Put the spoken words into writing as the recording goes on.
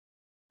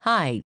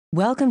Hi,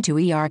 welcome to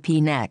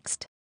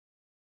ERPNext.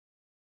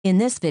 In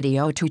this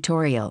video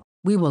tutorial,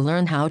 we will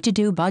learn how to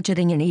do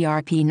budgeting in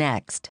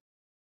ERPNext.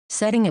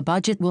 Setting a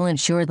budget will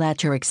ensure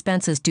that your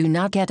expenses do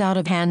not get out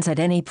of hands at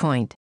any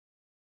point.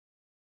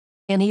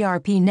 In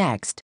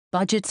ERPNext,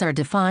 budgets are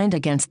defined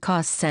against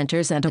cost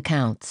centers and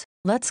accounts.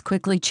 Let's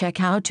quickly check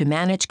how to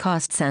manage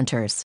cost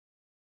centers.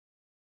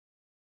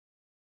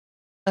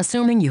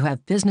 Assuming you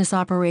have business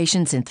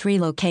operations in 3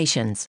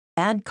 locations,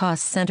 add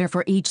cost center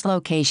for each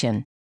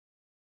location.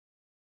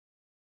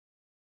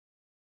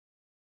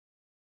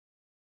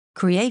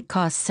 Create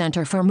cost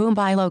center for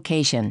Mumbai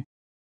location.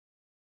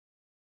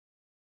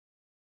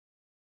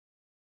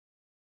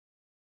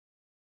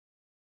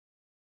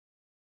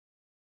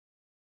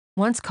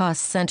 Once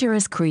cost center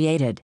is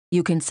created,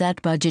 you can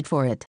set budget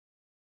for it.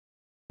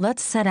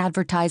 Let's set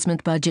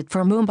advertisement budget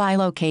for Mumbai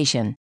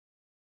location.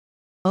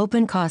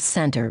 Open cost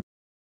center.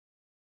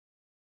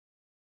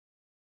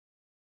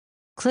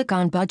 Click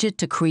on budget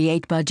to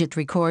create budget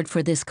record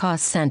for this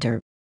cost center.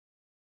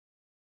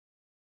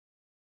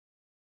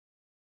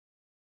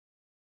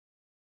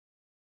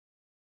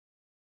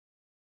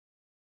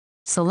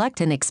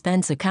 Select an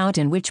expense account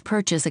in which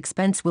purchase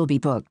expense will be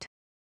booked.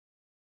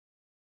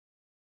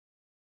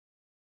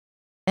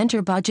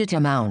 Enter budget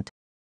amount.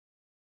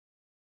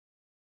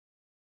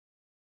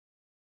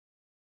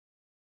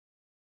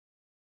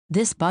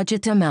 This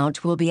budget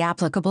amount will be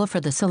applicable for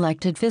the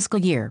selected fiscal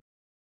year.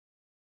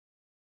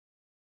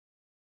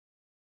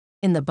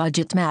 In the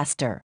Budget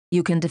Master,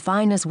 you can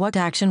define as what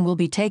action will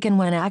be taken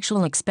when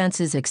actual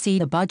expenses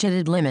exceed a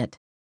budgeted limit.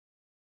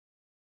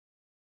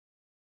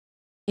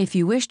 If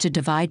you wish to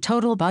divide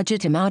total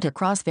budget amount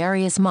across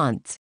various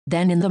months,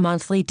 then in the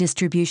monthly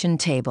distribution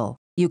table,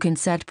 you can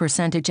set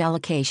percentage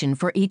allocation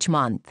for each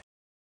month.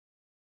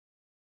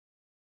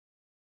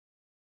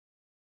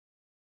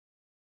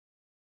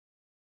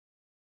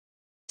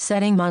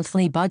 Setting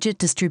monthly budget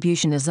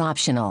distribution is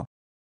optional.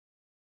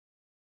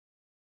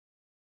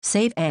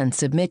 Save and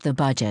submit the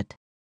budget.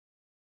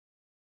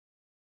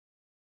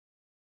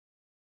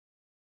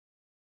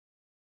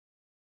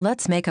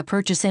 Let's make a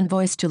purchase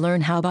invoice to learn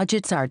how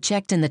budgets are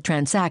checked in the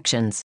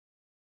transactions.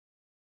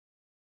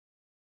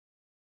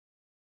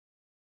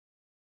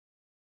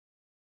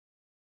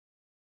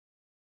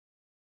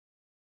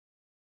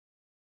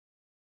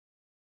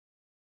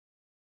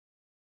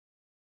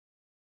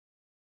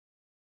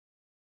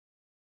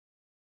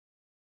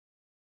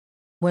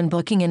 When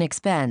booking an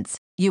expense,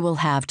 you will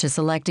have to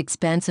select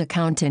Expense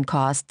Account in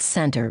Cost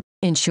Center.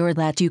 Ensure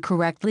that you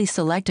correctly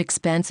select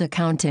Expense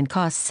Account in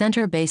Cost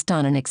Center based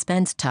on an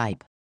expense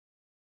type.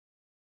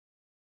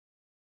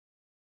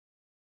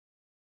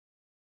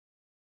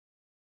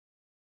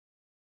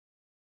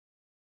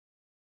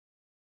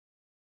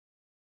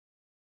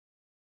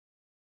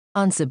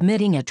 On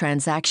submitting a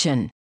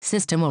transaction,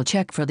 system will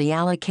check for the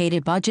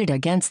allocated budget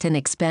against an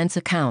expense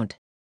account.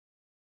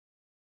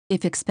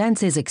 If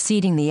expense is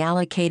exceeding the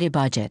allocated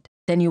budget,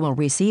 then you will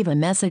receive a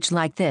message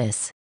like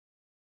this.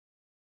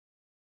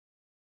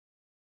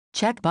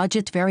 Check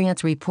Budget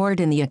Variance Report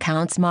in the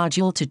Accounts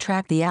module to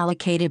track the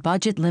allocated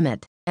budget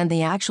limit and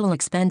the actual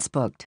expense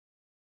booked.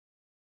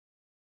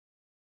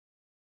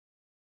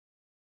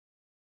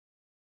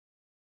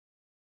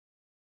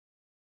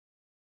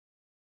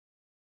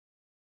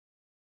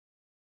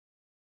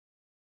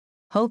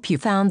 Hope you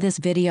found this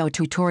video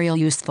tutorial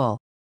useful.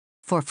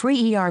 For free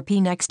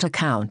ERPNext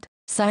account,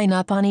 sign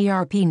up on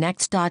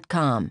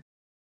ERPNext.com.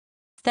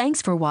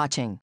 Thanks for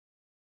watching.